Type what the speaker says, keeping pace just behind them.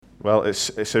Well,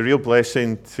 it's a real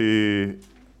blessing to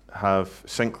have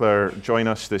Sinclair join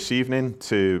us this evening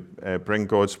to bring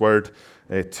God's Word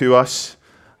to us.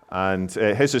 And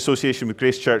his association with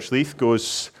Grace Church Leith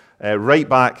goes right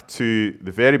back to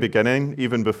the very beginning,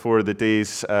 even before the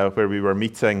days where we were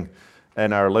meeting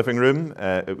in our living room.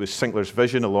 It was Sinclair's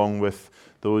vision, along with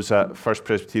those at First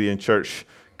Presbyterian Church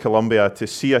Columbia, to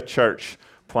see a church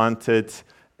planted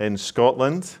in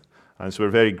Scotland. And so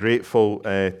we're very grateful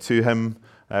to him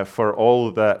for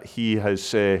all that he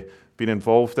has been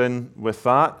involved in with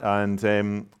that. And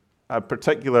I'm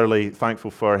particularly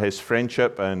thankful for his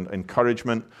friendship and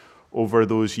encouragement over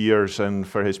those years and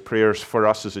for his prayers for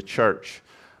us as a church.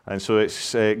 And so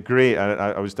it's great.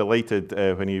 I was delighted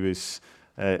when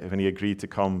he agreed to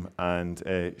come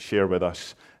and share with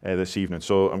us this evening.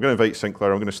 So I'm going to invite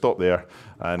Sinclair. I'm going to stop there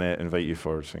and invite you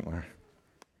forward, Sinclair.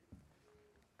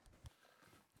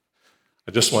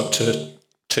 I just want to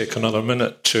take another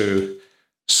minute to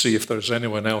see if there's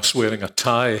anyone else wearing a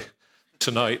tie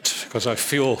tonight, because I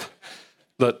feel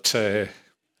that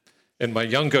in my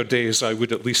younger days I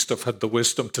would at least have had the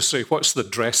wisdom to say, what's the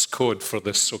dress code for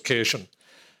this occasion?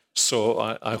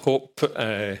 So I hope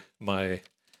my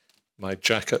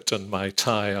jacket and my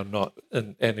tie are not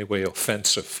in any way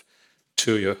offensive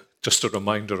to you. Just a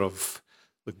reminder of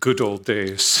the good old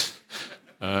days.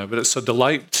 But it's a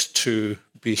delight to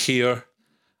be here.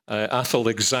 Athol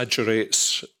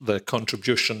exaggerates the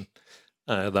contribution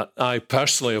that I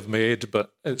personally have made,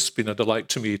 but it's been a delight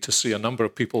to me to see a number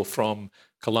of people from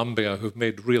Columbia who've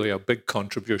made really a big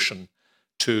contribution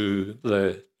to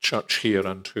the church here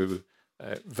and who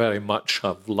very much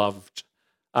have loved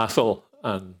Athol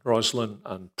and Rosalind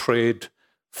and prayed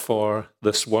for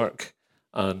this work.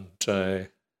 And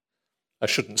I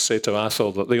shouldn't say to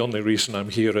Athol that the only reason I'm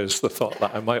here is the thought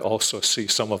that I might also see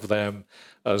some of them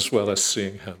as well as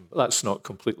seeing him. That's not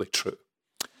completely true.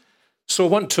 So I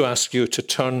want to ask you to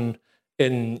turn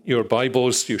in your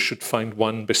Bibles. You should find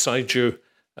one beside you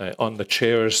on the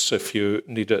chairs if you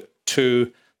need it,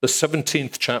 to the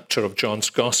 17th chapter of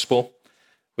John's Gospel,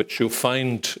 which you'll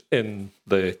find in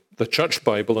the Church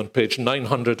Bible on page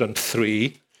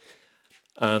 903.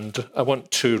 And I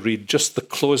want to read just the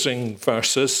closing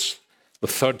verses, the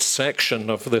third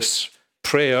section of this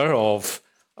prayer of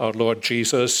our Lord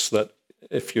Jesus, that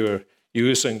if you're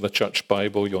using the Church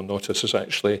Bible, you'll notice is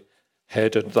actually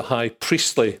headed the High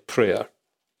Priestly Prayer.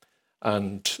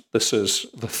 And this is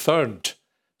the third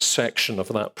section of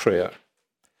that prayer,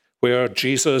 where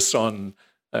Jesus,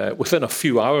 within a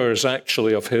few hours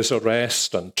actually of his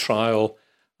arrest and trial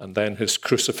and then his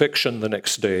crucifixion the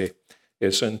next day,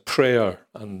 is in prayer,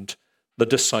 and the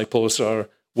disciples are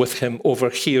with him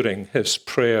overhearing his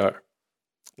prayer,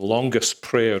 longest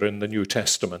prayer in the New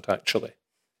Testament, actually.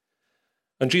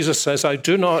 And Jesus says, I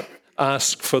do not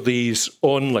ask for these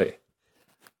only,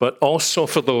 but also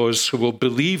for those who will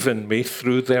believe in me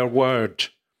through their word,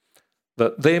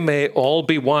 that they may all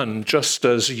be one, just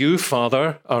as you,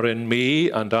 Father, are in me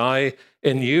and I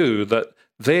in you, that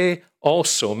they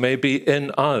also may be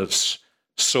in us,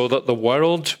 so that the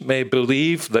world may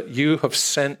believe that you have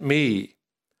sent me.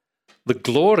 The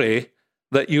glory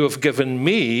that you have given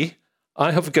me,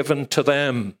 I have given to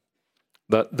them,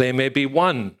 that they may be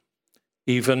one,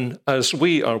 even as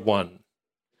we are one.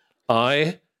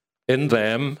 I in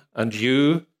them and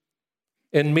you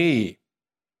in me.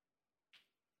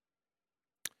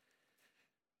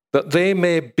 That they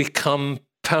may become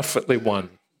perfectly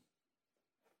one,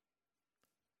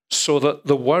 so that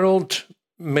the world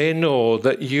may know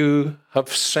that you have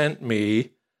sent me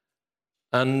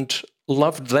and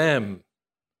loved them,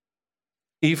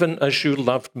 even as you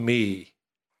loved me.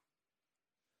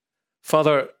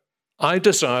 Father, I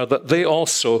desire that they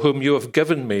also, whom you have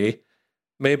given me,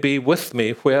 may be with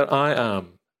me where I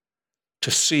am,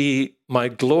 to see my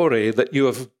glory that you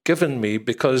have given me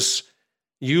because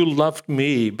you loved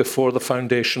me before the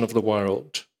foundation of the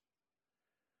world.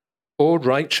 O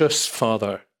righteous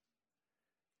Father,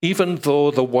 even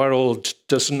though the world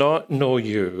does not know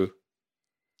you,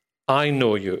 I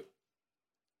know you,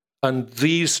 and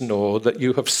these know that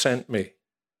you have sent me.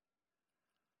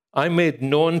 I made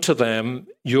known to them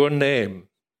your name,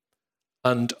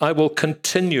 and I will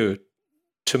continue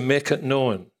to make it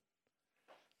known,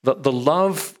 that the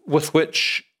love with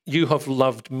which you have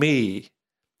loved me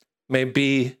may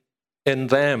be in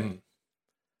them,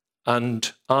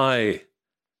 and I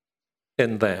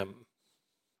in them.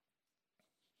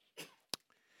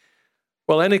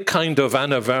 Well, any kind of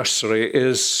anniversary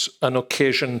is an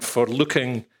occasion for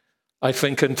looking, I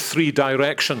think, in three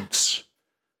directions.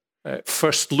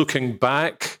 First, looking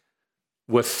back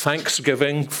with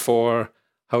thanksgiving for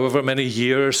however many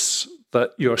years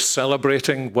that you're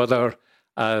celebrating, whether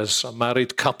as a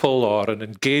married couple or an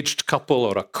engaged couple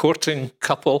or a courting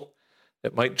couple.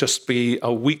 It might just be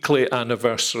a weekly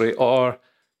anniversary, or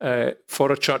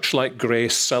for a church like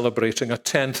Grace, celebrating a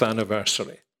 10th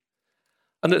anniversary.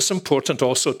 And it's important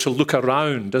also to look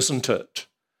around, isn't it?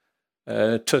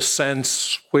 To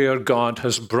sense where God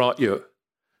has brought you.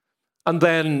 And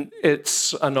then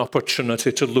it's an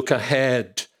opportunity to look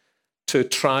ahead, to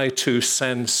try to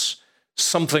sense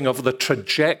something of the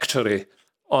trajectory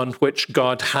on which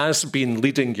God has been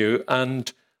leading you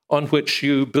and on which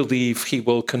you believe he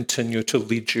will continue to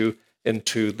lead you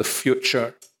into the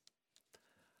future.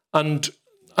 And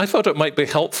I thought it might be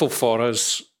helpful for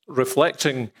us,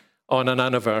 reflecting on an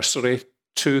anniversary,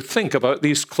 to think about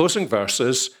these closing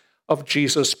verses of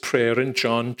Jesus' prayer in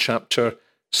John chapter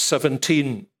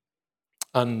 17.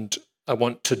 And I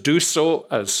want to do so,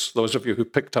 as those of you who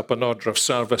picked up an order of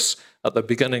service at the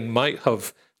beginning might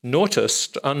have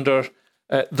noticed, under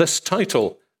this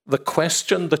title, The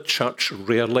Question the Church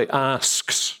Rarely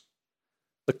Asks.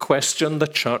 The question the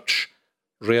church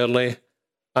rarely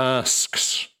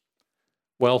asks.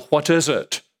 Well, what is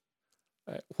it?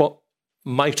 What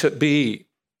might it be?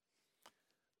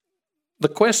 The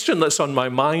question that's on my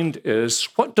mind is,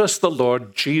 what does the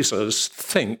Lord Jesus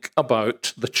think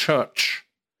about the church?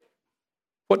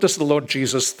 What does the Lord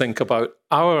Jesus think about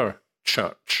our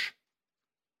church?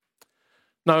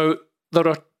 Now, there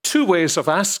are two ways of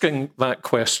asking that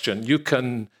question. You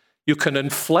can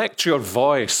inflect your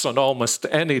voice on almost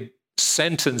any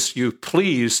sentence you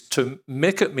please to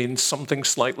make it mean something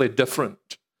slightly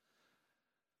different.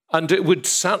 And it would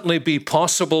certainly be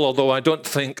possible, although I don't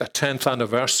think a 10th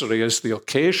anniversary is the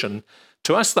occasion,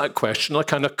 to ask that question in a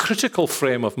kind of critical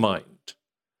frame of mind.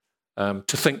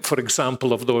 To think, for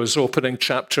example, of those opening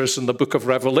chapters in the book of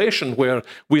Revelation, where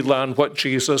we learn what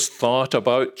Jesus thought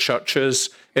about churches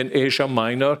in Asia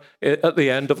Minor at the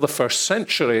end of the first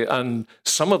century. And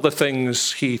some of the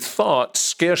things he thought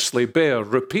scarcely bear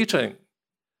repeating,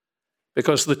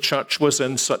 because the church was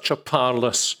in such a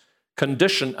parlous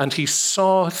condition, and he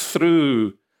saw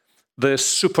through the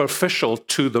superficial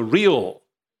to the real.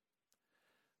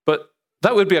 But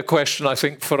that would be a question, I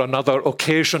think, for another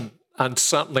occasion, and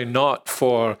certainly not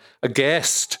for a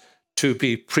guest to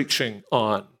be preaching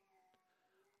on.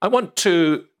 I want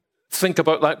to think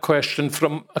about that question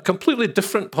from a completely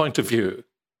different point of view,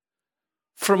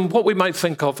 from what we might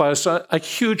think of as a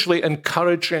hugely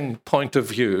encouraging point of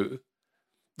view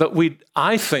that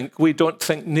I think we don't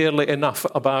think nearly enough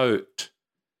about,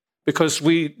 because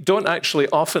we don't actually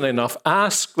often enough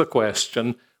ask the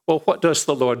question, well, what does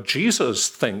the Lord Jesus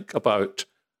think about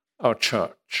our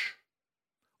church?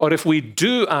 Or if we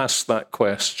do ask that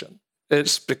question,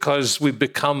 it's because we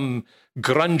become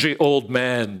grungy old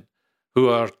men who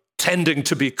are tending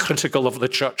to be critical of the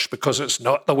church because it's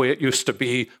not the way it used to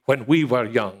be when we were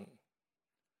young.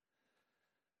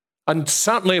 And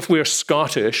certainly if we're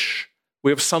Scottish,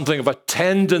 we have something of a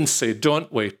tendency,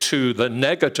 don't we, to the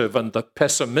negative and the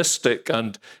pessimistic,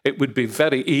 and it would be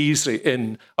very easy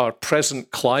in our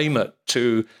present climate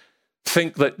to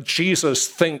think that Jesus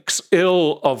thinks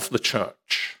ill of the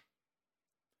church.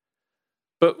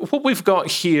 But what we've got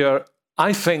here,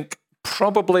 I think,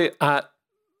 probably at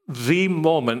the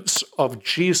moments of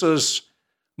Jesus'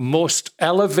 most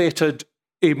elevated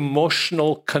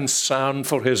emotional concern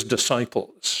for his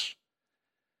disciples,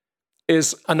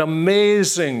 is an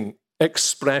amazing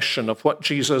expression of what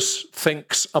Jesus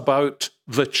thinks about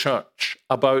the church,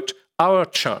 about our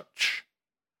church.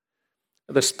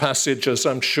 This passage, as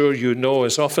I'm sure you know,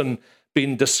 has often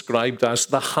been described as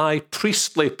the high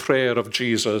priestly prayer of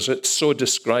Jesus. It's so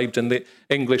described in the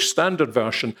English Standard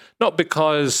Version, not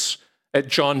because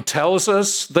John tells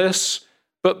us this,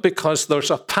 but because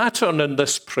there's a pattern in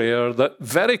this prayer that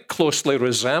very closely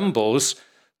resembles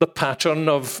the pattern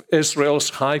of Israel's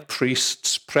high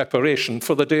priest's preparation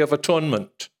for the Day of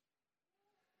Atonement.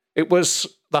 It was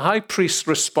the high priest's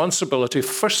responsibility,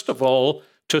 first of all,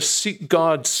 to seek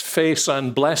God's face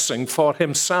and blessing for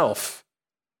himself.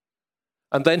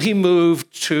 And then he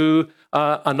moved to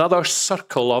another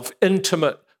circle of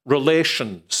intimate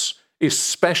relations,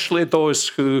 especially those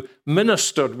who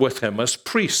ministered with him as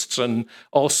priests and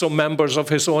also members of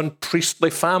his own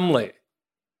priestly family.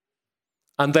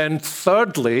 And then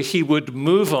thirdly, he would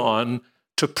move on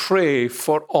to pray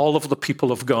for all of the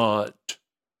people of God.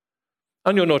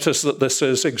 And you'll notice that this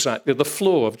is exactly the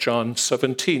flow of John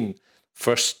 17.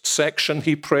 First section,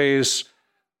 he prays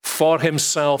for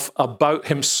himself, about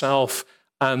himself,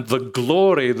 and the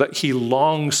glory that he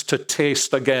longs to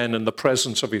taste again in the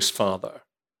presence of his Father.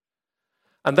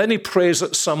 And then he prays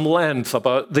at some length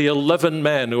about the 11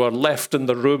 men who are left in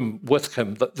the room with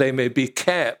him, that they may be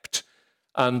kept,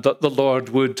 and that the Lord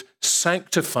would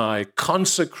sanctify,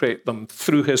 consecrate them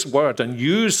through his word and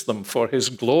use them for his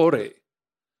glory.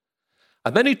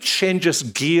 And then he changes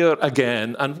gear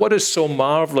again. And what is so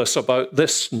marvelous about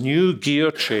this new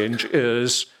gear change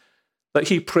is that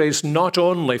he prays not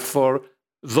only for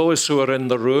those who are in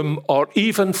the room or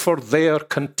even for their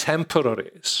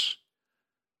contemporaries,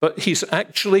 but he's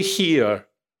actually here.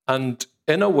 And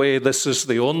in a way, this is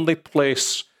the only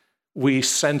place we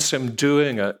sense him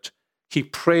doing it. He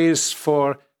prays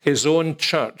for his own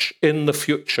church in the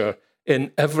future,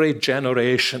 in every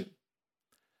generation.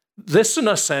 This, in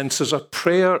a sense, is a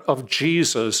prayer of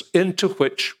Jesus into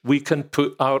which we can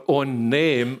put our own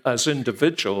name as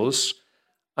individuals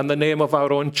and the name of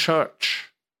our own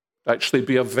church. It'd actually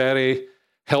be a very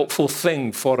helpful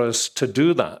thing for us to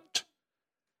do that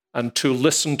and to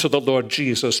listen to the Lord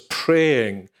Jesus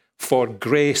praying for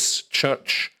Grace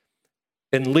Church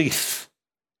in Leith.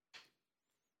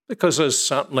 Because as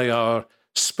certainly our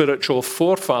spiritual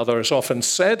forefathers often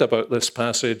said about this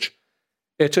passage,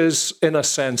 it is, in a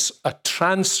sense, a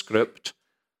transcript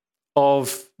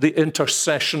of the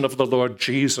intercession of the Lord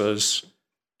Jesus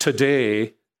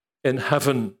today in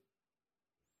heaven.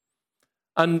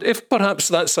 And if perhaps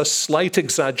that's a slight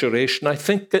exaggeration, I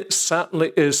think it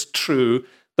certainly is true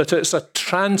that it's a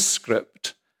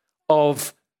transcript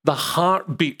of the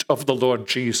heartbeat of the Lord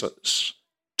Jesus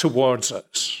towards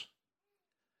us.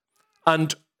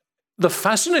 And the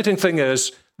fascinating thing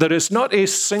is, there is not a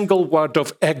single word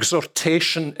of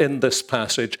exhortation in this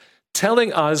passage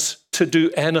telling us to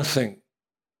do anything.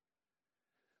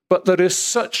 But there is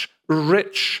such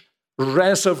rich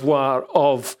reservoir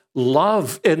of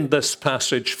love in this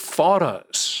passage for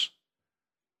us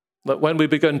that when we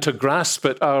begin to grasp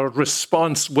it, our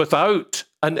response without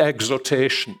an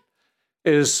exhortation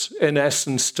is, in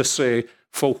essence, to say,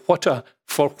 for what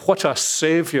a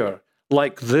Savior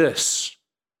like this,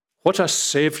 what a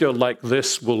Savior like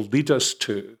this will lead us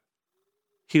to.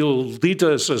 He'll lead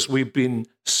us, as we've been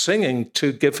singing,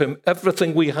 to give him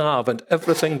everything we have and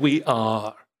everything we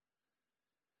are,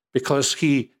 because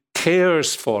he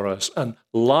cares for us and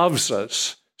loves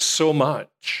us so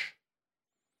much.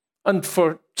 And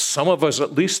for some of us,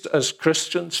 at least as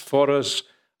Christians, for us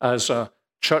as a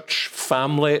church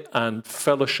family and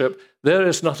fellowship, there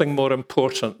is nothing more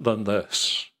important than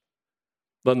this,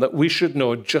 than that we should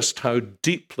know just how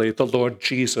deeply the Lord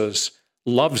Jesus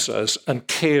loves us and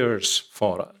cares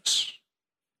for us.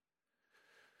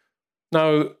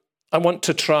 Now, I want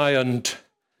to try and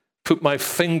put my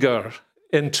finger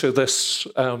into this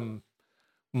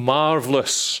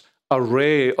marvelous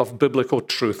array of biblical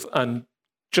truth and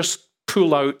just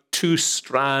pull out two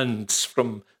strands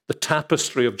from the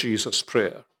tapestry of Jesus'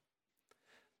 prayer.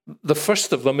 The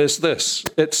first of them is this: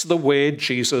 it's the way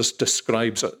Jesus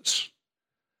describes us.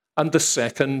 And the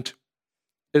second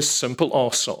is simple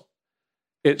also.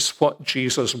 It's what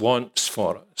Jesus wants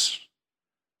for us.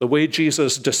 The way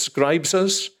Jesus describes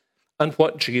us and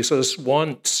what Jesus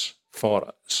wants for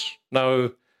us.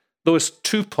 Now, those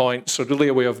 2 points are really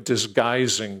a way of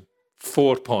disguising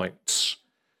 4 points.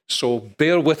 So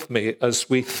bear with me as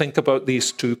we think about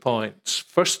these 2 points.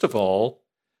 First of all,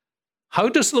 how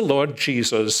does the Lord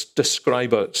Jesus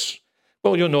describe us?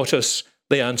 Well, you'll notice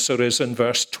the answer is in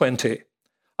verse 20.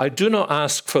 I do not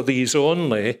ask for these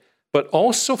only, but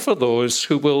also for those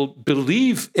who will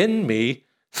believe in me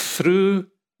through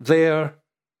their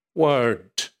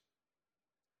word.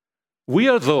 We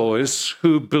are those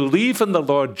who believe in the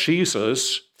Lord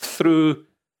Jesus through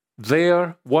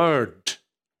their word.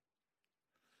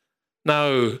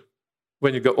 Now,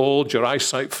 when you get old, your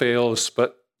eyesight fails,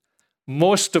 but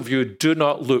most of you do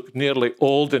not look nearly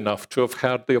old enough to have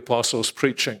heard the apostles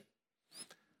preaching,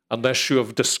 unless you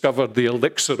have discovered the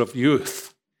elixir of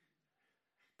youth.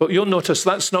 But you'll notice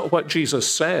that's not what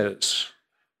Jesus says.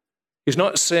 He's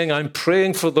not saying, I'm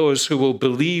praying for those who will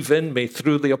believe in me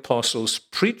through the apostles'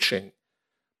 preaching,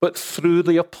 but through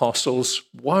the apostles'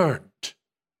 word.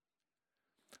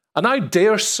 And I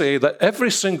dare say that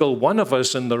every single one of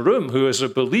us in the room who is a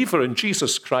believer in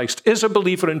Jesus Christ is a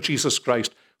believer in Jesus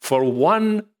Christ for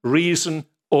one reason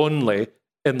only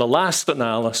in the last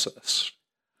analysis.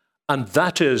 And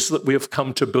that is that we have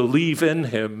come to believe in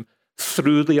him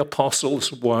through the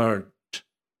apostles' word.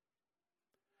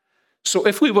 So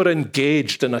if we were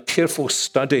engaged in a careful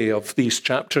study of these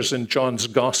chapters in John's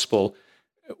Gospel,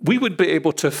 we would be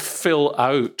able to fill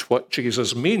out what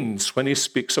Jesus means when he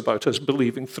speaks about us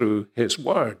believing through his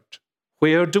word.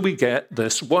 Where do we get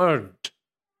this word?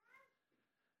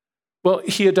 Well,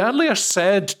 he had earlier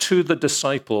said to the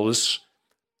disciples,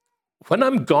 when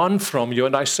I'm gone from you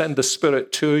and I send the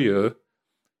Spirit to you,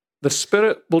 the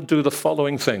Spirit will do the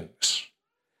following things.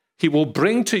 He will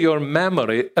bring to your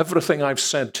memory everything I've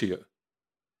said to you.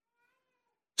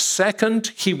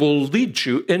 Second, he will lead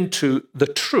you into the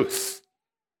truth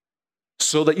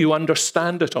so that you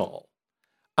understand it all.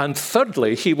 And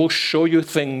thirdly, he will show you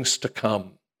things to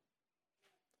come.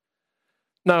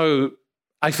 Now,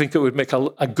 I think it would make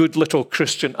a good little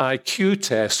Christian IQ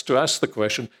test to ask the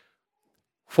question,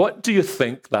 what do you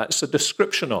think that's a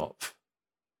description of?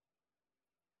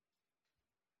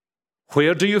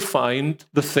 Where do you find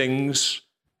the things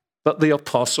that the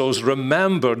apostles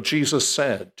remembered Jesus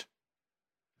said?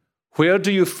 Where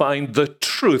do you find the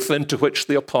truth into which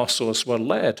the apostles were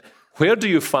led? Where do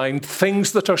you find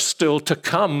things that are still to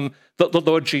come that the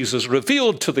Lord Jesus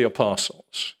revealed to the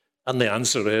apostles? And the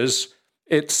answer is,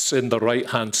 it's in the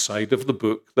right-hand side of the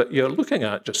book that you're looking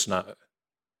at just now.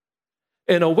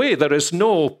 In a way, there is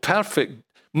no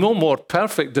more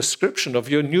perfect description of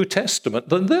your New Testament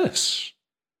than this.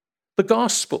 The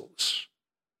Gospels,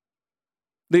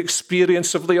 the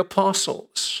experience of the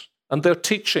apostles and their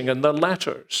teaching and their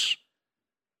letters,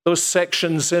 those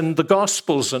sections in the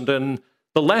Gospels and in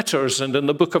the letters and in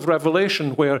the book of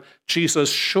Revelation where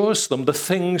Jesus shows them the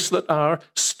things that are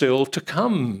still to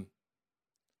come.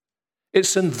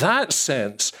 It's in that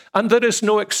sense, and there is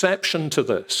no exception to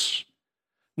this.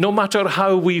 No matter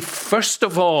how we first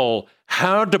of all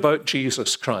heard about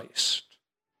Jesus Christ,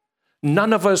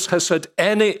 none of us has had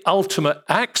any ultimate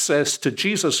access to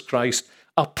Jesus Christ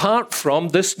apart from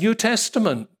this New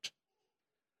Testament.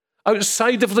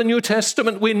 Outside of the New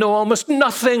Testament, we know almost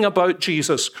nothing about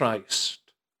Jesus Christ.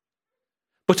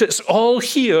 But it's all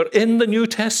here in the New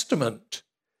Testament.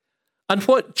 And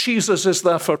what Jesus is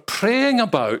therefore praying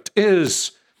about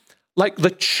is like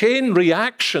the chain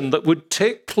reaction that would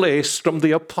take place from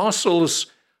the apostles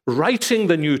writing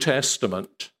the New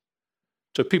Testament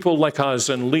to people like us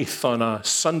in Leith on a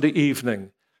Sunday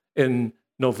evening in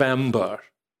November,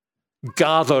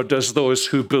 gathered as those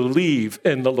who believe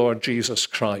in the Lord Jesus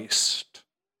Christ.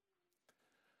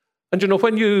 And you know,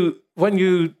 when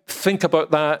you think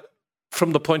about that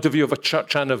from the point of view of a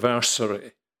church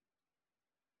anniversary,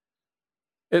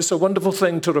 it's a wonderful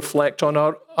thing to reflect on.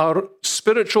 Our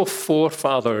spiritual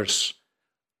forefathers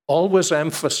always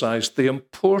emphasized the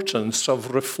importance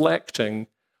of reflecting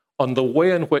on the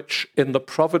way in which, in the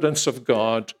providence of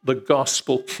God, the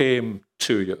gospel came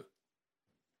to you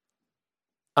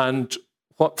and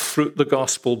what fruit the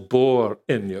gospel bore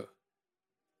in you.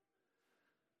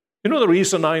 You know, the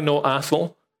reason I know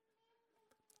Athol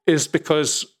is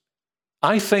because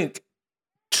I think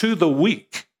to the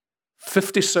week,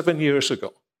 57 years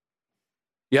ago,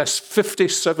 yes,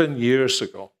 57 years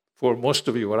ago, before most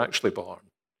of you were actually born,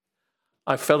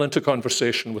 I fell into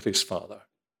conversation with his father.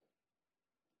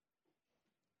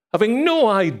 Having no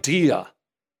idea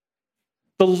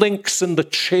the links in the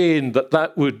chain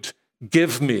that would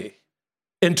give me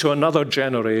into another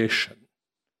generation.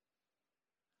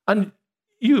 And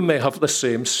you may have the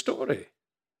same story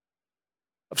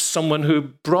of someone who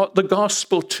brought the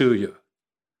gospel to you,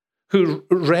 who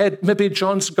read maybe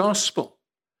John's gospel,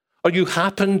 or you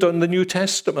happened on the New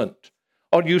Testament,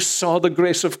 or you saw the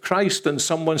grace of Christ in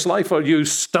someone's life, or you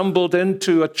stumbled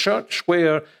into a church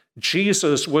where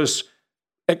Jesus was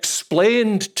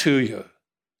explained to you.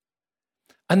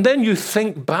 And then you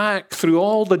think back through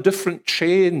all the different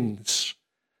chains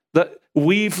that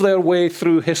weave their way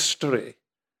through history,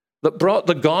 that brought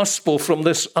the gospel from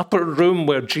this upper room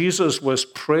where Jesus was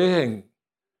praying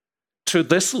to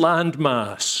this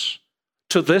landmass,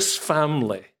 to this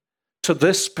family, to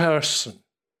this person.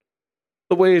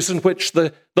 The ways in which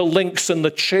the links in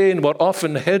the chain were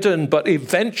often hidden, but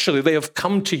eventually they have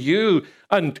come to you,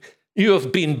 and you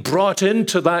have been brought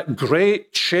into that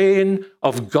great chain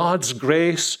of God's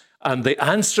grace and the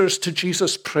answers to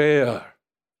Jesus' prayer.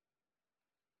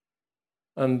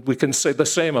 And we can say the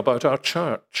same about our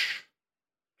church,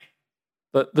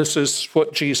 that this is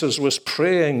what Jesus was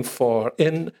praying for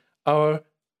in our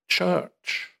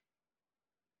church.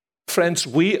 Friends,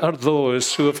 we are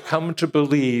those who have come to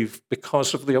believe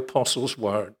because of the apostles'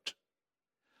 word.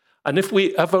 And if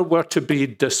we ever were to be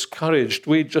discouraged,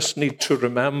 we just need to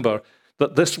remember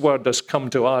that this word has come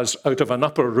to us out of an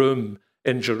upper room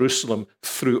in Jerusalem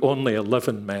through only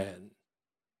 11 men.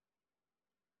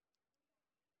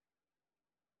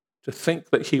 To think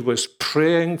that he was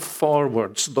praying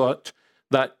forwards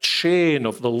that chain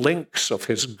of the links of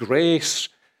his grace,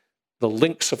 the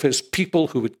links of his people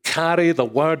who would carry the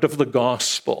word of the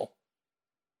gospel.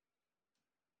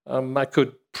 I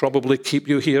could probably keep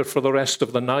you here for the rest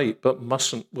of the night, but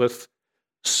mustn't with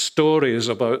stories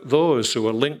about those who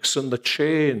were links in the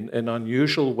chain in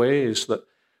unusual ways that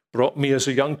brought me as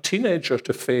a young teenager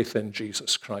to faith in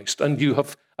Jesus Christ. And you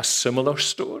have a similar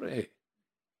story.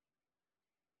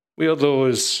 We are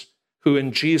those who,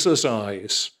 in Jesus'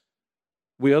 eyes,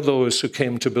 we are those who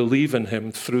came to believe in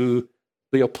him through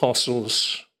the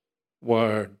apostles'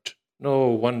 word. No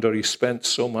wonder he spent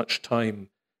so much time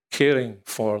caring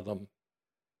for them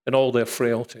in all their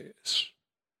frailties.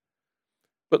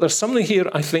 But there's something here,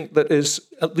 I think, that is,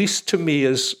 at least to me,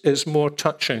 is more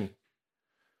touching.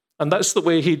 And that's the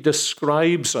way he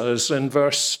describes us in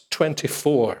verse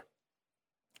 24.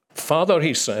 Father,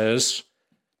 he says,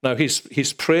 now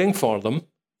he's praying for them,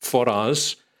 for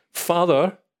us.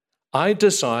 Father, I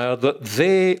desire that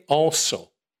they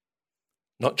also,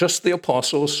 not just the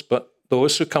apostles, but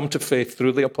those who come to faith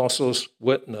through the apostles'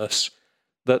 witness,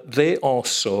 that they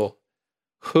also,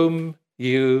 whom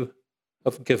you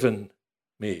have given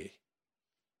me.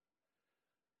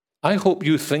 I hope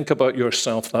you think about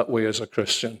yourself that way as a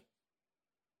Christian.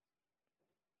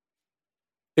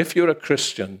 If you're a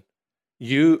Christian,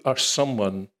 you are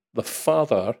someone the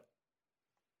Father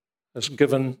has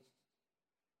given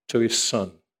to his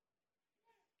Son.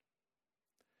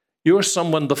 You're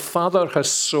someone the Father has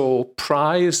so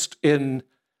prized in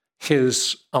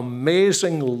his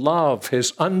amazing love,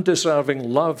 his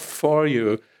undeserving love for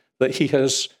you, that he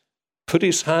has put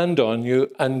his hand on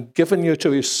you and given you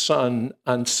to his Son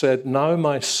and said, now,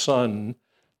 my son,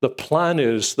 the plan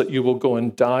is that you will go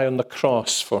and die on the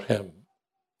cross for him,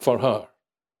 for her.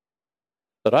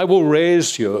 That I will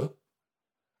raise you,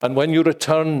 and when you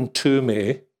return to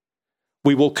me,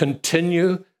 we will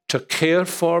continue to care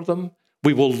for them.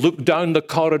 We will look down the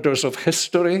corridors of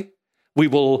history. We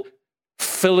will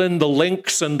fill in the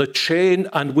links in the chain,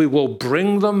 and we will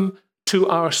bring them to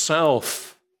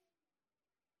ourselves.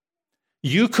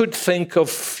 You could think of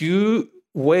few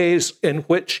ways in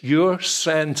which your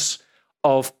sense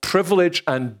of privilege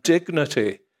and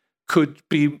dignity could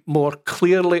be more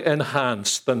clearly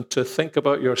enhanced than to think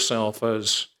about yourself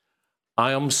as,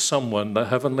 I am someone the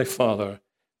Heavenly Father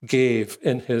gave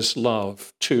in his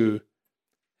love to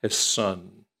his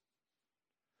Son.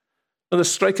 And the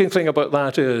striking thing about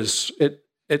that is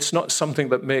it's not something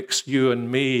that makes you and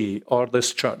me or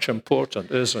this church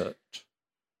important, is it?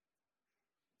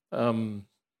 The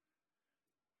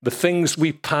things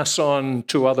we pass on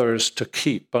to others to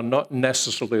keep are not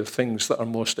necessarily the things that are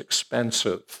most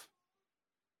expensive,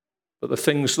 but the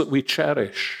things that we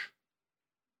cherish.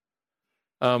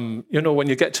 When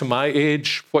you get to my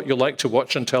age, what you like to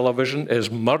watch on television is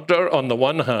murder on the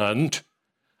one hand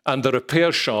and the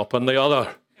repair shop on the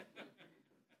other.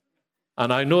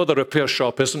 And I know the repair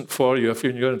shop isn't for you if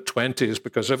you're in your 20s,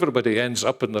 because everybody ends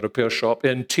up in the repair shop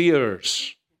in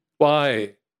tears.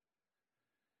 Why?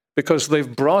 Because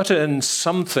they've brought in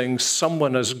something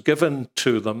someone has given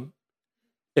to them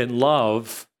in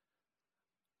love,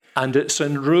 and it's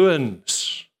in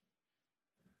ruins.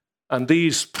 And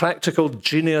these practical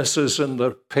geniuses in the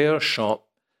repair shop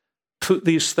put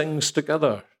these things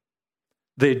together.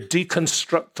 They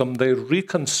deconstruct them, they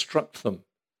reconstruct them.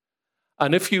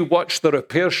 And if you watch the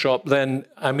repair shop, then,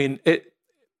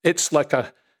 it's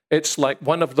like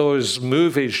one of those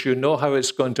movies, you know how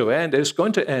it's going to end. It's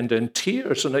going to end in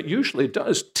tears, and it usually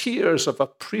does. Tears of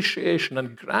appreciation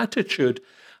and gratitude.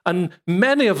 And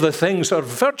many of the things are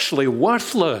virtually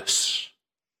worthless.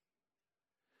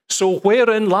 So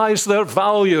wherein lies their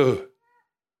value?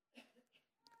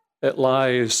 It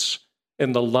lies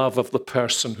in the love of the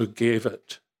person who gave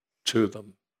it to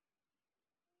them.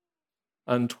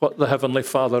 And what the Heavenly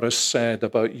Father has said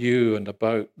about you and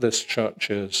about this church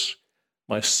is,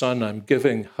 my son, I'm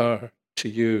giving her to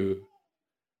you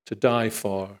to die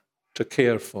for, to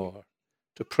care for,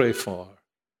 to pray for,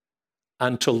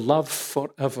 and to love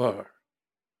forever.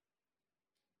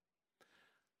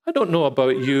 I don't know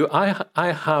about you.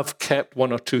 I have kept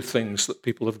one or two things that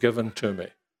people have given to me,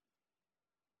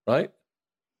 right?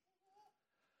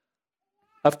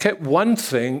 I've kept one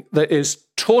thing that is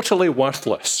totally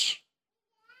worthless,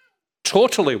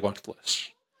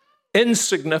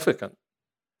 insignificant.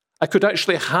 I could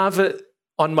actually have it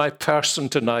on my person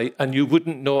tonight and you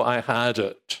wouldn't know I had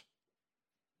it.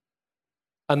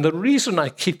 And the reason I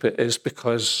keep it is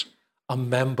because a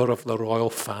member of the royal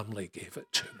family gave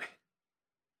it to me.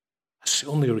 That's the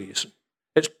only reason.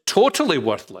 It's totally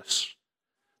worthless.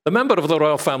 The member of the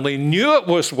royal family knew it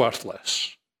was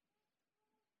worthless,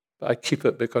 but I keep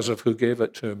it because of who gave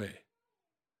it to me.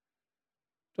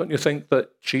 Don't you think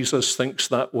that Jesus thinks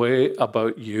that way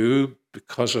about you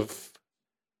because of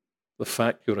the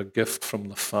fact you're a gift from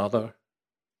the Father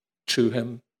to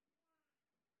him?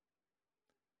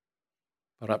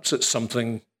 Perhaps it's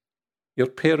something your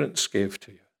parents gave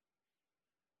to you.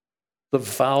 The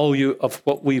value of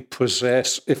what we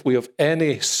possess, if we have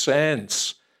any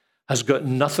sense, has got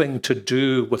nothing to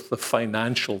do with the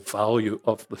financial value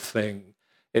of the thing.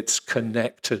 It's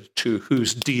connected to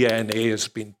whose DNA has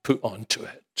been put onto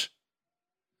it.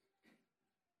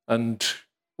 And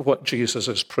what Jesus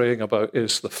is praying about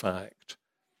is the fact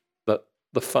that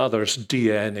the Father's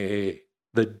DNA,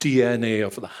 the DNA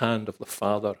of the hand of the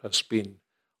Father, has been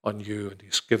on you, and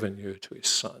he's given you to his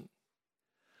Son.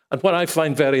 And what I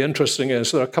find very interesting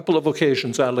is there are a couple of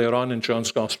occasions earlier on in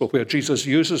John's Gospel where Jesus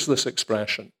uses this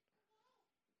expression,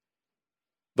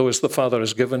 "Those the Father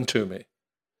has given to me."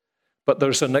 But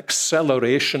there's an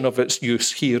acceleration of its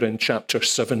use here in chapter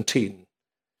 17.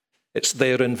 It's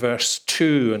there in verse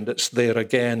 2, and it's there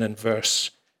again in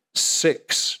verse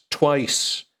 6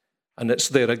 twice, and it's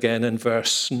there again in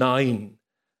verse 9,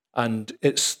 and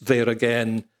it's there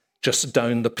again just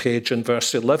down the page in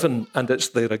verse 11, and it's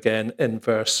there again in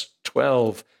verse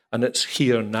 12, and it's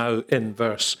here now in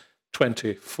verse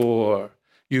 24.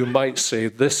 You might say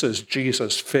this is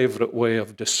Jesus' favorite way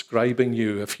of describing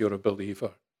you if you're a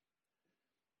believer,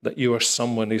 that you are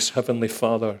someone his heavenly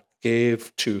Father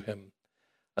gave to him.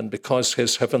 And because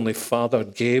his heavenly Father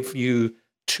gave you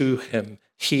to him,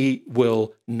 he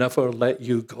will never let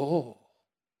you go.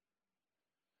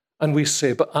 And we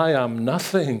say, but I am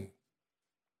nothing.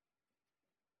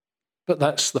 But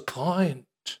that's the point.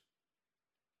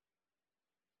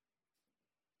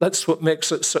 That's what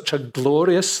makes it such a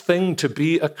glorious thing to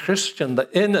be a Christian,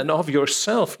 that in and of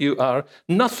yourself you are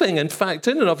nothing. In fact,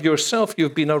 in and of yourself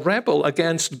you've been a rebel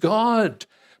against God.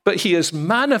 But he has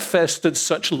manifested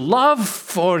such love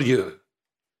for you.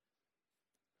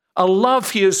 A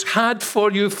love he has had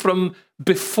for you from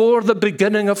before the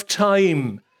beginning of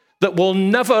time that will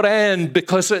never end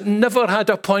because it never had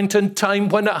a point in time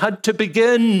when it had to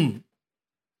begin.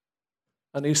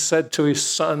 And he said to his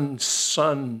Son,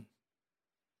 "Son,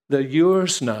 they're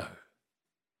yours now.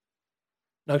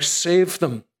 Now save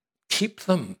them, keep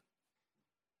them."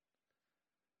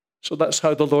 So that's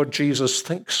how the Lord Jesus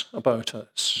thinks about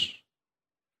us.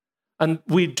 And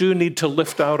we do need to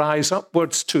lift our eyes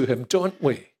upwards to him, don't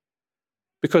we?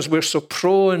 Because we're so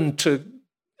prone to,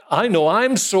 I know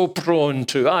I'm so prone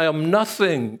to, I am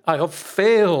nothing, I have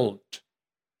failed.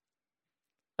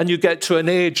 And you get to an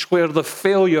age where the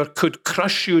failure could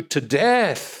crush you to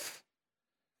death.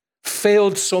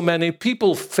 Failed so many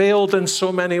people, failed in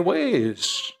so many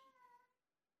ways.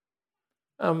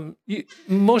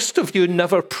 Most of you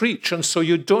never preach, and so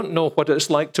you don't know what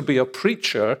it's like to be a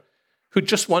preacher who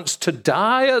just wants to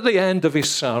die at the end of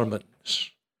his sermons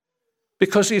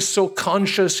because he's so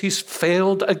conscious he's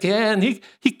failed again.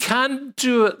 He can't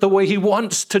do it the way he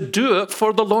wants to do it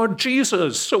for the Lord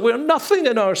Jesus. So we're nothing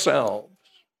in ourselves.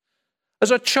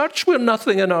 As a church, we're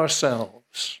nothing in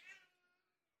ourselves.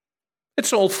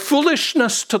 It's all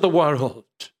foolishness to the world.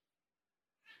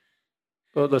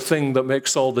 But the thing that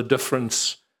makes all the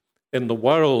difference in the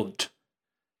world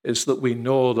is that we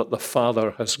know that the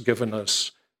Father has given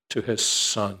us to his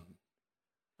Son,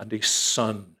 and his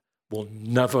Son will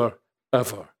never,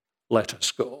 ever let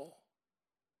us go.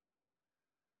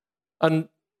 And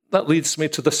that leads me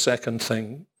to the second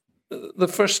thing. The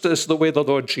first is the way the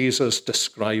Lord Jesus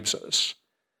describes us.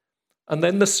 And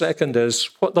then the second is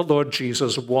what the Lord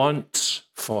Jesus wants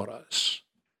for us.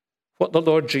 What the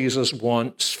Lord Jesus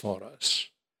wants for us.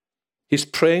 He's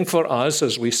praying for us,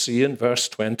 as we see in verse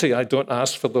 20. I don't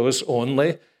ask for those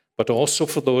only, but also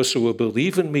for those who will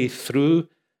believe in me through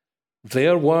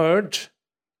their word.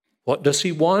 What does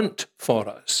he want for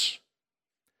us?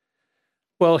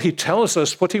 Well, he tells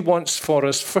us what he wants for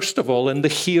us, first of all, in the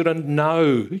here and now.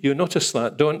 You notice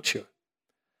that, don't you?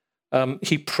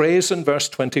 He prays in verse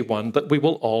 21 that we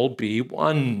will all be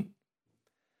one.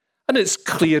 And it's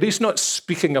clear he's not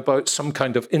speaking about some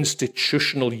kind of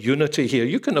institutional unity here.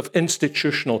 You can have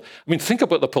institutional, think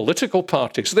about the political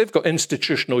parties. They've got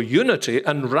institutional unity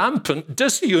and rampant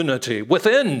disunity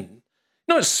within.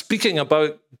 Not speaking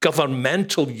about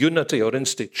governmental unity or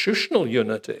institutional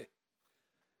unity.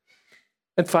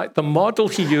 In fact, the model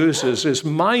he uses is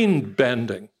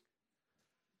mind-bending.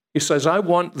 He says, I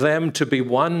want them to be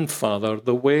one, Father,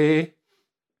 the way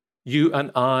you and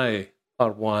I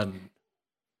are one.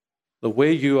 The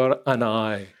way you and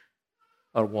I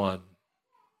are one.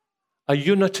 A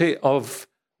unity of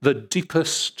the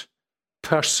deepest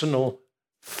personal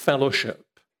fellowship.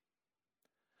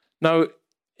 Now,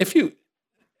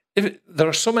 there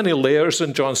are so many layers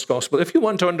in John's Gospel. If you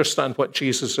want to understand what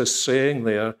Jesus is saying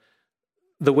there,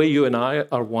 the way you and I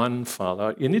are one,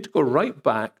 Father, you need to go right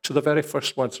back to the very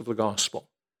first words of the Gospel.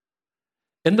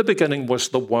 In the beginning was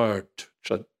the Word.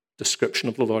 which is a description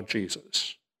of the Lord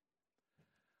Jesus.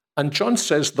 And John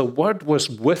says the Word was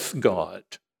with God.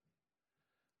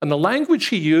 And the language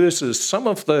he uses, some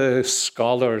of the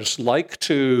scholars like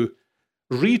to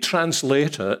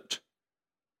retranslate it,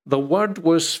 the Word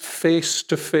was face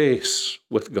to face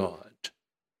with God.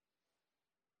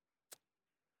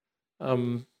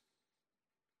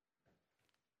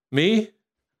 Me,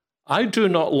 I do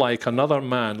not like another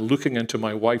man looking into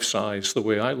my wife's eyes the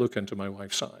way I look into my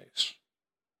wife's eyes.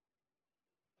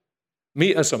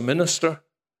 Me as a minister,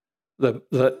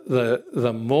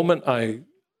 the moment I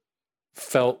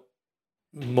felt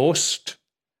most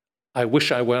I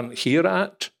wish I weren't here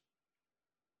at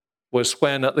was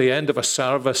when at the end of a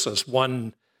service, as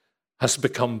one has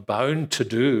become bound to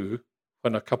do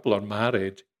when a couple are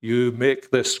married, you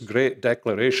make this great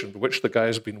declaration, which the guy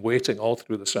has been waiting all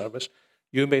through the service.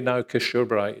 You may now kiss your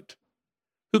bride.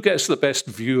 Who gets the best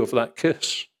view of that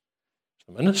kiss?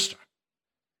 The minister.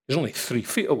 He's only 3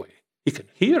 feet away. He can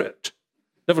hear it,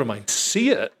 never mind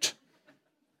see it.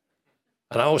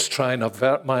 And I always try and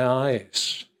avert my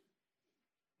eyes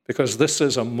because this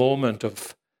is a moment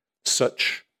of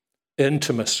such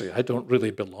intimacy. I don't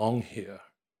really belong here.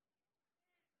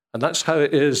 And that's how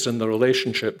it is in the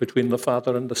relationship between the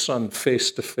Father and the Son,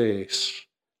 face to face.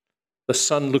 The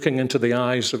Son looking into the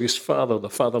eyes of his Father, the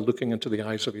Father looking into the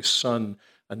eyes of his Son.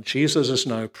 And Jesus is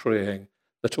now praying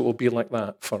that it will be like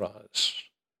that for us.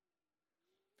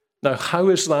 Now, how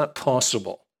is that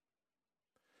possible?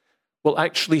 Well,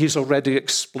 actually, he's already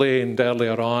explained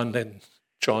earlier on in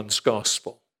John's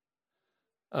Gospel.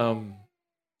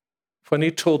 When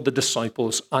he told the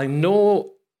disciples, I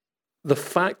know the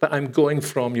fact that I'm going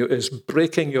from you is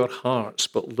breaking your hearts,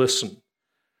 but listen,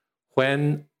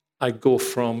 when I go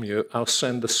from you, I'll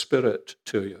send the Spirit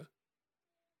to you.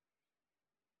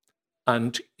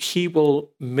 And he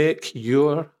will make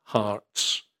your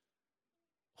hearts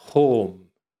home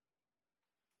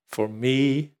for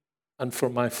me and for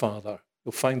my Father.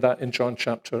 You'll find that in John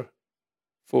chapter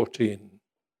 14.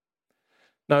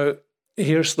 Now,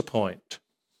 here's the point.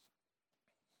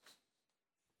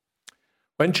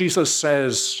 When Jesus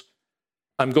says,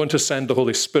 I'm going to send the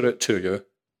Holy Spirit to you,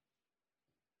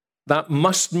 that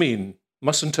must mean,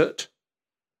 mustn't it,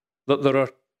 that there are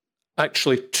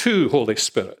actually 2 Holy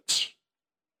Spirits.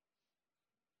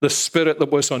 The Spirit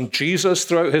that was on Jesus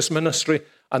throughout his ministry,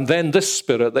 and then this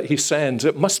Spirit that he sends.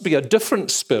 It must be a different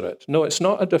Spirit. No, it's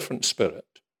not a different Spirit.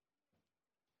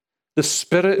 The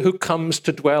Spirit who comes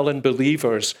to dwell in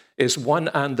believers is one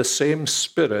and the same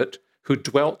Spirit who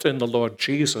dwelt in the Lord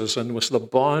Jesus and was the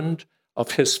bond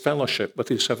of his fellowship with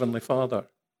his heavenly Father.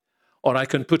 Or I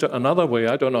can put it another way.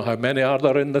 I don't know how many are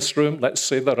there in this room. Let's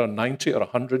say there are 90 or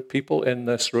 100 people in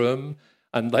this room.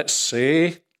 And let's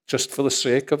say, just for the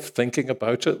sake of thinking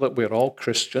about it, that we're all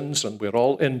Christians and we're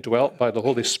all indwelt by the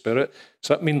Holy Spirit. Does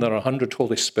that mean there are 100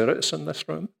 Holy Spirits in this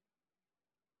room?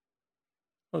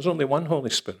 There's only one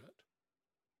Holy Spirit.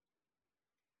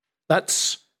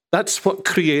 That's what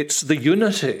creates the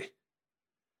unity.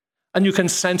 And you can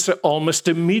sense it almost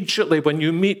immediately when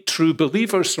you meet true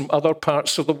believers from other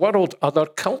parts of the world, other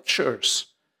cultures.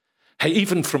 Hey,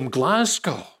 even from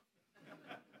Glasgow.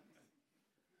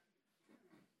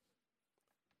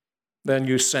 Then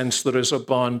you sense there is a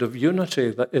bond of unity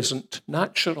that isn't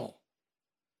natural,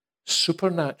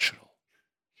 supernatural.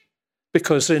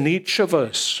 Because in each of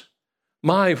us,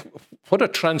 what a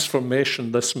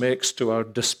transformation this makes to our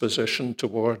disposition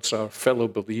towards our fellow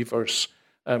believers,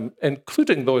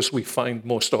 including those we find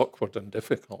most awkward and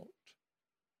difficult.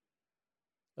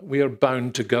 We are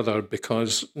bound together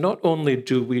because not only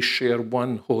do we share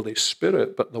one Holy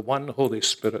Spirit, but the one Holy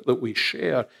Spirit that we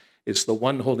share is the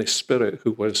one Holy Spirit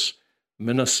who was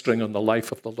ministering on the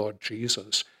life of the Lord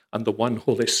Jesus, and the one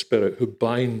Holy Spirit who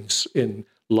binds in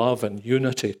love and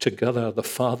unity together the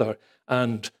Father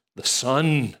and the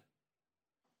Son.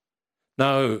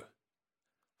 Now,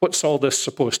 what's all this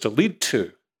supposed to lead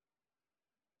to?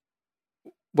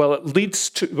 Well, it leads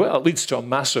to a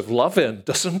massive love-in,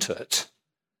 doesn't it?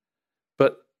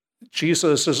 But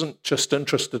Jesus isn't just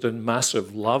interested in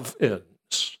massive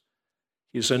love-ins.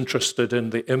 He's interested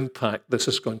in the impact this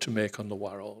is going to make on the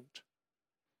world.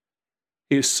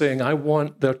 He's saying, I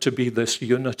want there to be this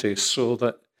unity so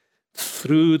that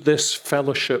through this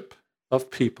fellowship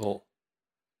of people,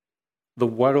 the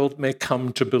world may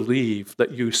come to believe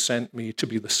that you sent me to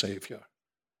be the Savior.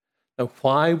 Now,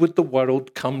 why would the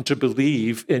world come to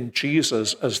believe in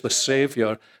Jesus as the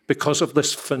Savior because of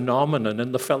this phenomenon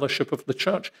in the fellowship of the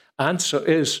church? Answer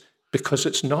is because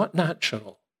it's not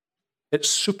natural. It's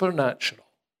supernatural.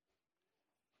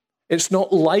 It's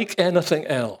not like anything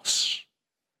else.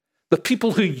 The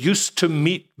people who used to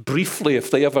meet briefly,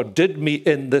 if they ever did meet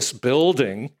in this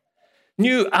building,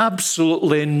 knew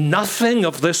absolutely nothing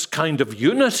of this kind of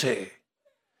unity,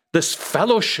 this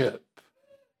fellowship.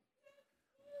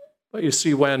 But you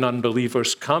see, when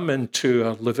unbelievers come into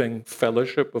a living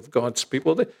fellowship of God's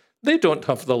people, they don't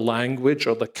have the language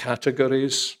or the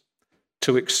categories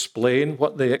to explain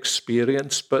what they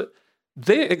experience, but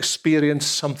they experience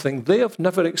something they have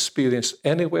never experienced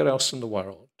anywhere else in the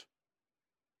world.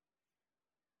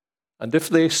 And if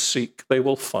they seek, they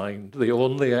will find the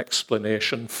only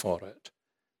explanation for it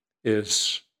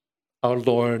is our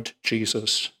Lord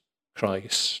Jesus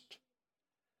Christ.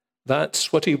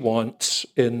 That's what he wants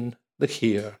in the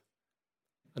here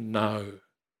and now.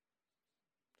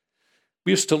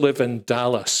 We used to live in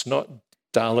Dallas, not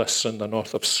Dallas in the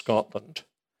north of Scotland,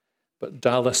 but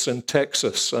Dallas in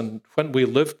Texas. And when we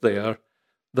lived there,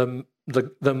 the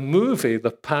movie,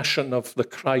 The Passion of the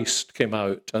Christ, came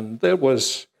out. And there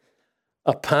was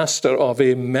a pastor of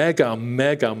a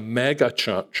mega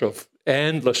church of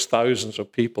endless thousands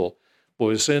of people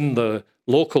was in the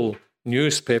local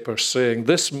newspaper saying,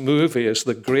 this movie is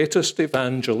the greatest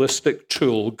evangelistic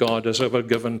tool God has ever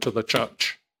given to the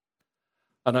church.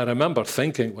 And I remember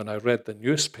thinking when I read the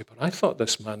newspaper, I thought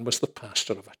this man was the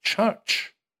pastor of a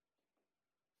church.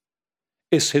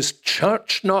 Is his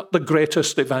church not the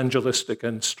greatest evangelistic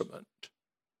instrument?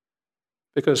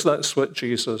 Because that's what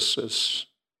Jesus is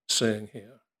saying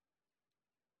here.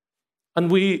 And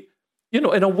we, in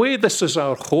a way, this is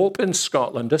our hope in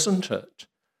Scotland, isn't it?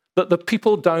 That the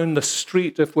people down the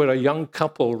street, if we're a young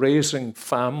couple raising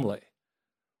family,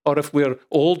 or if we're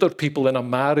older people in a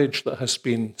marriage that has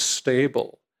been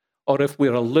stable, or if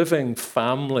we're a living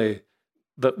family,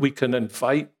 that we can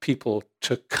invite people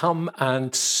to come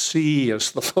and see,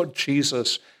 as the Lord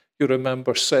Jesus, you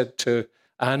remember, said to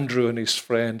Andrew and his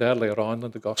friend earlier on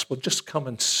in the gospel, just come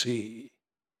and see.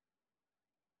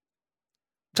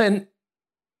 Then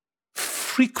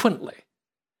frequently,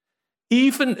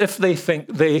 even if they think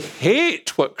they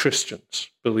hate what Christians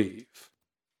believe,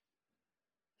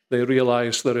 they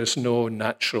realize there is no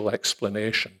natural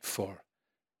explanation for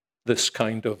this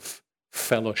kind of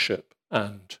fellowship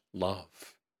and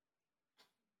love.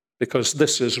 Because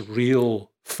this is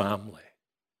real family.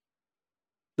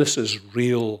 This is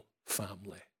real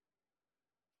family.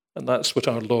 And that's what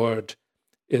our Lord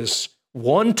is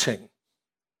wanting.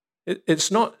 It's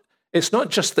not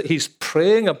just that he's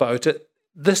praying about it.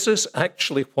 This is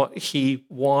actually what he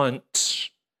wants.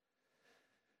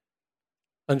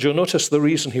 And you'll notice the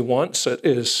reason he wants it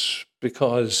is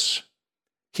because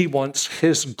he wants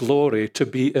his glory to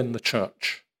be in the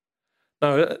church.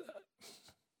 Now,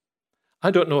 I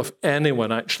don't know if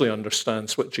anyone actually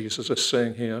understands what Jesus is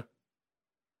saying here,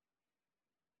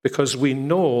 because we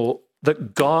know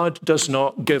that God does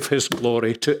not give his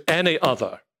glory to any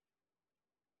other.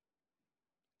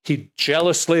 He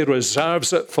jealously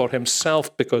reserves it for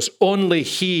himself because only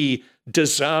he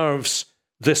deserves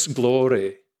this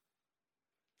glory.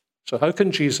 So how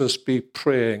can Jesus be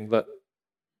praying that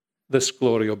this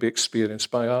glory will be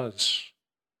experienced by us?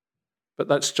 But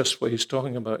that's just what he's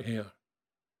talking about here.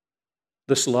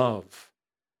 This love,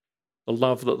 the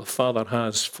love that the Father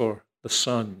has for the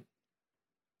Son,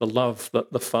 the love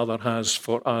that the Father has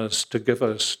for us to give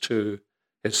us to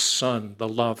his Son, the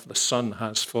love the Son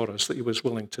has for us, that he was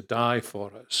willing to die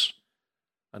for us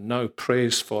and now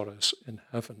prays for us in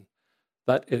heaven.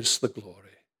 That is the glory.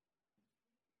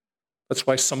 That's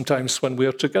why sometimes when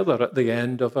we're together at the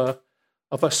end of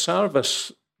a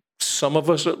service, some of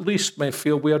us at least may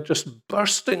feel we are just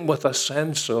bursting with a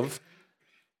sense of,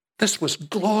 this was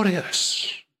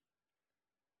glorious.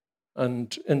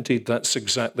 And indeed, that's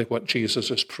exactly what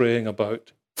Jesus is praying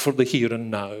about for the here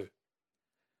and now.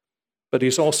 But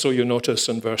he's also, you notice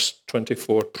in verse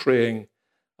 24, praying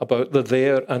about the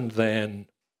there and then.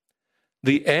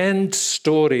 The end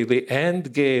story, the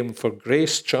end game for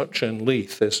Grace Church in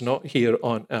Leith is not here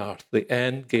on earth. The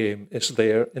end game is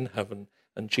there in heaven.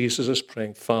 And Jesus is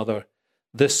praying, Father,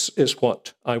 this is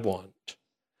what I want.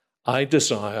 I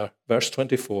desire, verse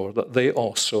 24, that they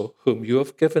also, whom you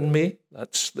have given me,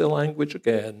 that's the language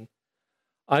again,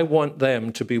 I want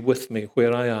them to be with me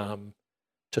where I am,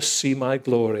 to see my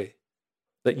glory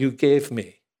that you gave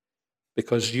me,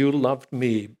 because you loved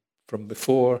me from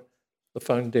before the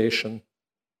foundation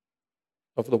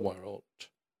of the world.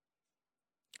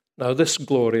 Now, this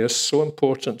glory is so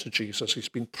important to Jesus. He's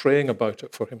been praying about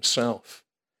it for himself.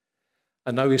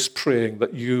 And now he's praying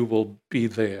that you will be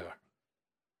there.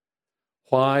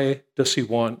 Why does he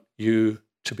want you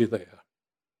to be there?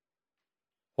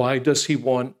 Why does he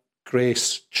want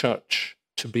Grace Church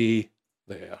to be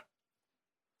there?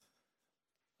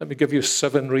 Let me give you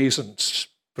 7 reasons.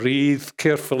 Breathe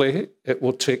carefully. It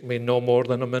will take me no more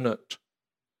than a minute.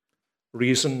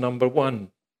 Reason number 1.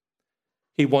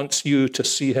 He wants you to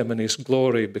see him in his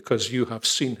glory because you have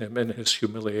seen him in his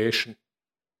humiliation.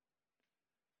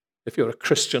 If you're a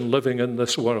Christian living in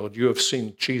this world, you have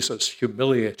seen Jesus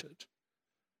humiliated,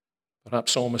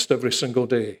 perhaps almost every single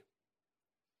day.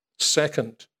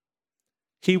 Second,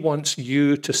 he wants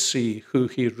you to see who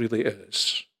he really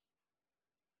is.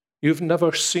 You've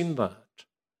never seen that.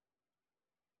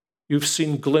 You've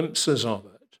seen glimpses of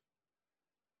it,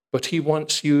 but he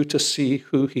wants you to see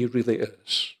who he really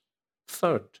is.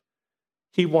 Third,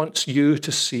 he wants you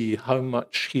to see how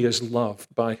much he is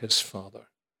loved by his Father.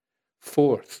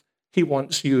 Fourth, he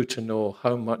wants you to know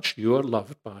how much you're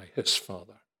loved by his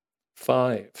Father.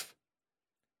 5,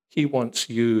 he wants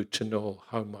you to know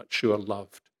how much you are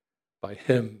loved by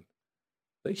him,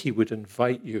 that he would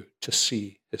invite you to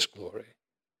see his glory.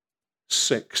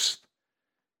 6,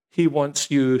 he wants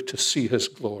you to see his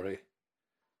glory,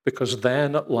 because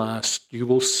then at last you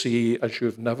will see, as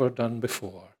you've never done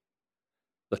before,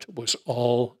 that it was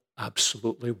all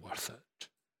absolutely worth it.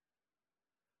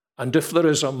 And if there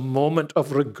is a moment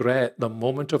of regret, the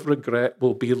moment of regret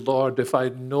will be, Lord, if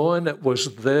I'd known it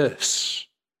was this,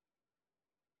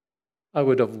 I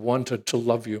would have wanted to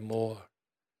love you more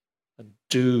and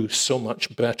do so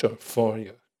much better for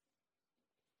you.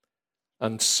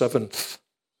 And 7th,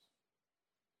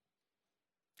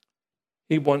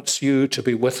 he wants you to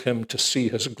be with him to see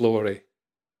his glory,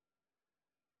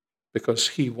 because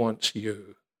he wants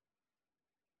you.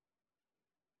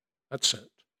 That's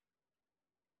it.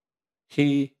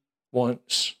 He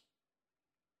wants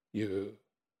you.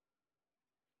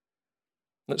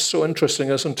 It's so interesting,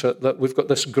 isn't it, that we've got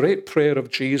this great prayer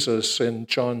of Jesus in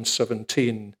John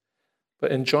 17,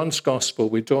 but in John's Gospel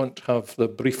we don't have the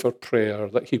briefer prayer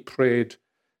that he prayed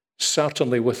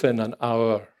certainly within an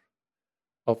hour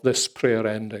of this prayer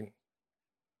ending,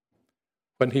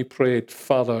 when he prayed,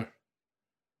 Father,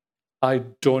 I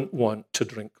don't want to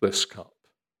drink this cup.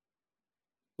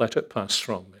 Let it pass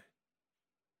from me.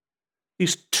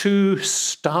 These 2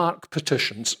 stark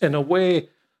petitions, in a way,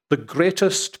 the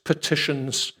greatest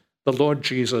petitions the Lord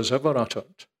Jesus ever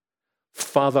uttered.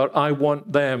 Father, I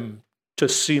want them to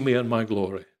see me in my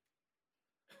glory.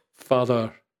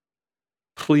 Father,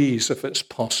 please, if it's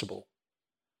possible,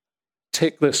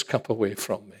 take this cup away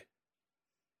from me.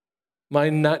 My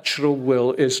natural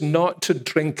will is not to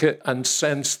drink it and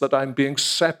sense that I'm being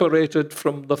separated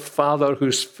from the Father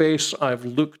whose face I've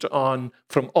looked on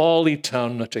from all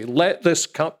eternity. Let this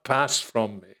cup pass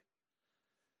from me.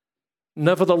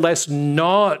 Nevertheless,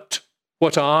 not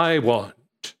what I want,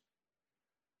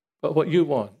 but what you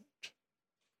want.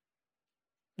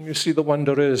 And you see, the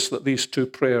wonder is that these 2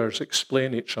 prayers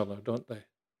explain each other, don't they?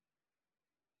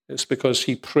 It's because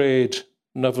he prayed,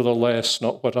 nevertheless,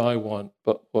 not what I want,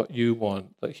 but what you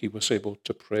want, that he was able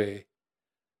to pray,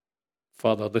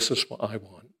 Father, this is what I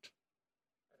want.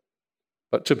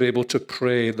 But to be able to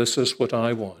pray, this is what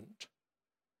I want,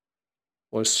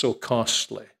 was so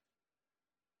costly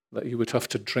that he would have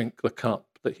to drink the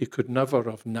cup that he could never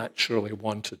have naturally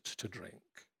wanted to drink.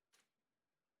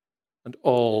 And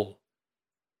all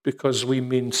because we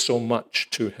mean so much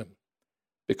to him,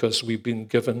 because we've been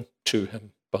given to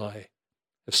him by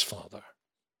his Father.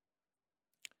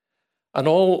 And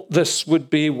all this would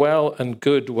be well and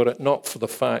good were it not for the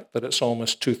fact that it's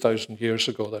almost 2,000 years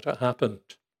ago that it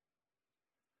happened.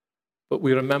 But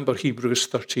we remember Hebrews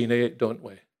 13:8, don't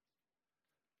we?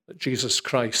 That Jesus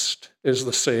Christ is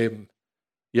the same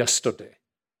yesterday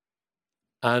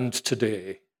and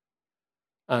today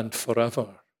and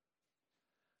forever.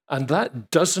 And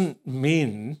that doesn't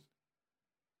mean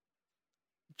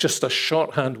just a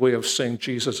shorthand way of saying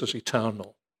Jesus is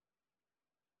eternal.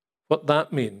 What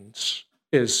that means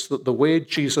is that the way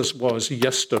Jesus was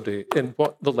yesterday in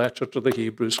what the letter to the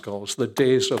Hebrews calls the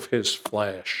days of his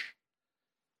flesh,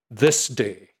 this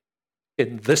day,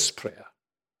 in this prayer,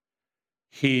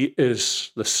 he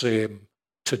is the same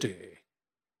today.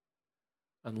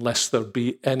 Unless there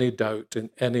be any doubt in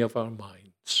any of our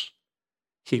minds,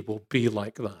 he will be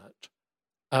like that,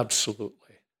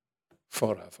 absolutely,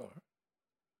 forever.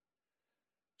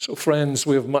 So, friends,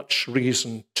 we have much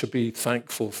reason to be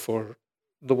thankful for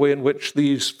the way in which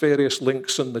these various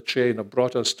links in the chain have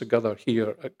brought us together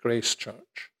here at Grace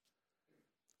Church.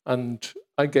 And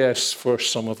I guess for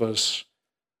some of us,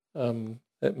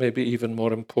 it may be even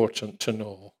more important to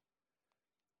know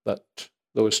that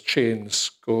those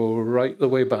chains go right the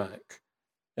way back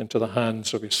into the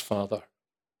hands of his Father.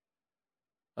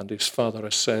 And his Father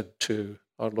has said to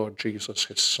our Lord Jesus,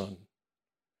 his Son,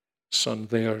 Son,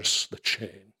 there's the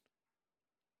chain.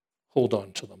 hold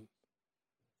on to them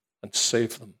and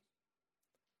save them,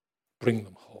 bring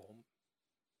them home.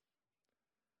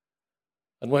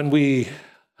 And when we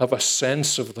have a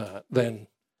sense of that, then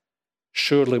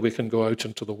surely we can go out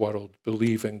into the world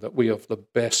believing that we have the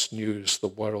best news the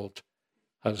world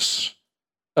has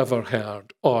ever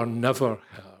heard or never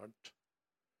heard,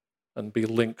 and be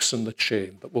links in the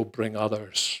chain that will bring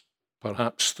others,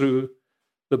 perhaps through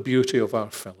the beauty of our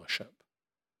fellowship,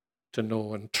 to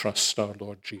know and trust our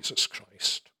Lord Jesus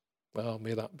Christ. Well,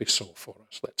 may that be so for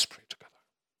us. Let's pray together.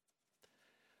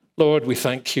 Lord, we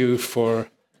thank you for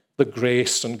the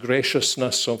grace and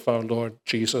graciousness of our Lord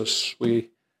Jesus. We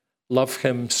love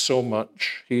him so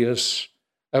much. He is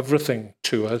everything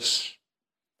to us,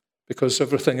 because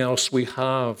everything else we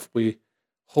have, we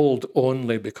hold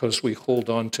only because we hold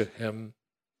on to him.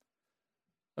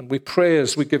 And we pray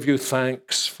as we give you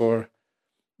thanks for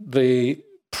the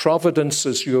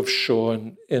providences you have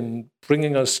shown in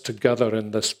bringing us together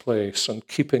in this place and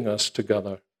keeping us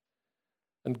together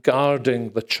and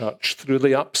guarding the church through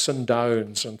the ups and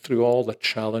downs and through all the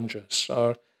challenges.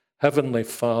 Our Heavenly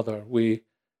Father, we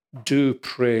do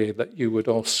pray that you would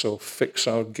also fix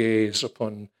our gaze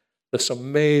upon this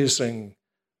amazing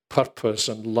purpose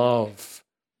and love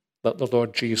that the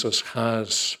Lord Jesus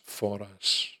has for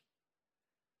us.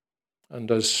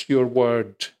 And as your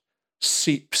word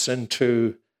seeps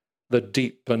into the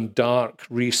deep and dark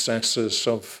recesses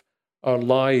of our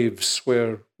lives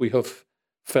where we have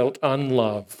felt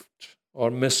unloved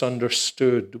or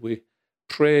misunderstood, we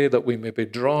pray that we may be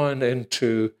drawn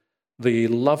into the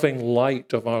loving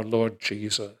light of our Lord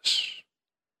Jesus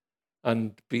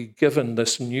and be given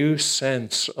this new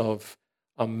sense of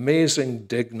amazing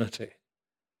dignity,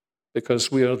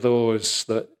 because we are those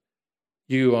that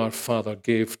you, our Father,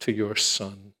 gave to your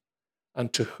Son,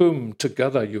 and to whom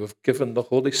together you have given the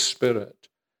Holy Spirit,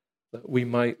 that we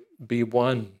might be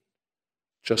one,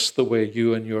 just the way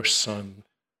you and your Son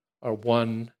are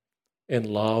one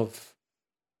in love,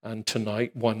 and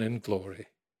tonight one in glory.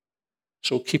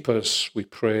 So keep us, we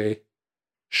pray.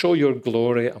 Show your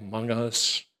glory among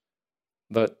us,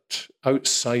 that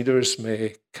outsiders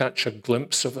may catch a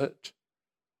glimpse of it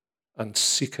and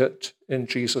seek it in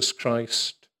Jesus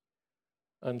Christ,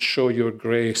 and show your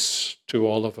grace to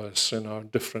all of us in our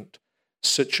different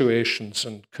situations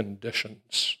and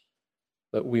conditions,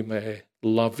 that we may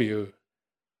love you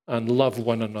and love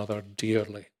one another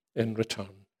dearly in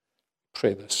return.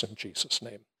 Pray this in Jesus'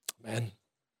 name. Amen.